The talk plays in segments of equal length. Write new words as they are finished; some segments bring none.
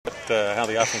how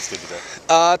the offense did today?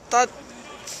 I thought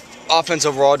offense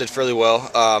overall did fairly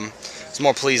well. I was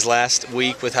more pleased last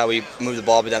week with how we moved the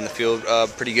ball down the field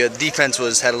pretty good. Defense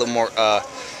had a little more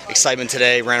excitement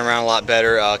today, ran around a lot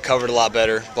better, covered a lot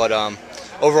better. But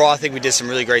overall, I think we did some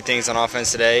really great things on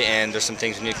offense today, and there's some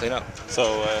things we need to clean up.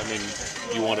 So, I mean,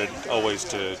 you wanted always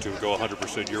to go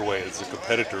 100% your way as a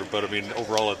competitor, but I mean,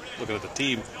 overall, looking at the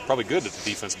team, probably good that the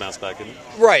defense bounced back, isn't it?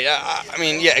 Right. I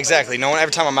mean, yeah, exactly. No,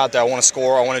 every time I'm out there, I want to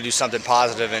score. I want to do something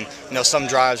positive, and some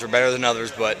drives were better than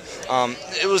others, but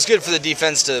it was good for the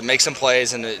defense to make some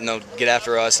plays and get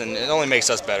after us, and it only makes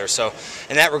us better. So,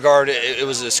 in that regard, it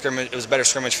was a scrimmage. It was a better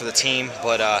scrimmage for the team,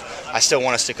 but I still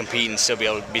want us to compete and still be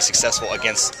able to be successful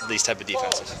against these type of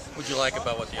defenses. What would you like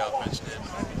about what the offense did?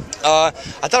 I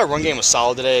thought our run game was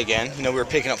solid today again. We were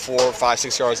picking up 4, 5,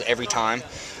 6 yards every time.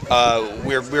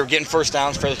 We were getting first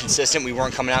downs fairly consistent. We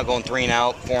weren't coming out going 3 and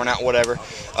out, 4 and out, whatever.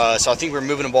 So I think we were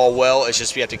moving the ball well. It's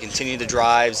just we have to continue the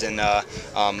drives and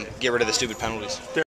get rid of the stupid penalties.